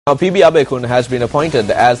Now, PB Abeykoon has been appointed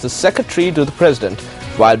as the Secretary to the President,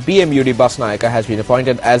 while BMUD Basnayaka has been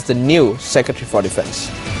appointed as the new Secretary for Defence.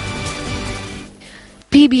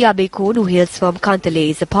 PB Abeykoon, who hails from Kantale,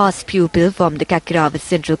 is a past pupil from the Kakirawa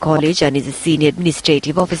Central College and is a senior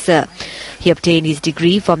administrative officer. He obtained his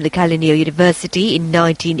degree from the Kalaniya University in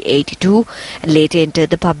 1982 and later entered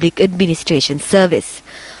the Public Administration Service.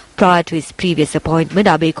 Prior to his previous appointment,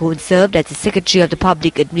 Abeykoon served as the Secretary of the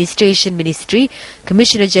Public Administration Ministry,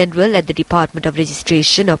 Commissioner General at the Department of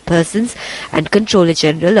Registration of Persons and Controller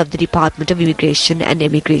General of the Department of Immigration and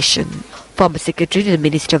Emigration. Former Secretary to the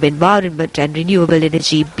Minister of Environment and Renewable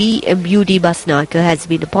Energy, BMUD Basnayaka, has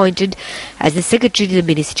been appointed as the Secretary to the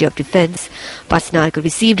Ministry of Defence. Basnayaka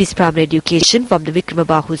received his primary education from the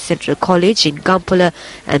Vikramabahu Central College in Kampala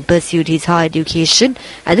and pursued his higher education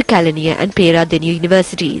at the Kalaniya and Peradeniya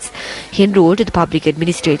universities. He enrolled to the Public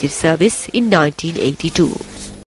Administrative Service in 1982.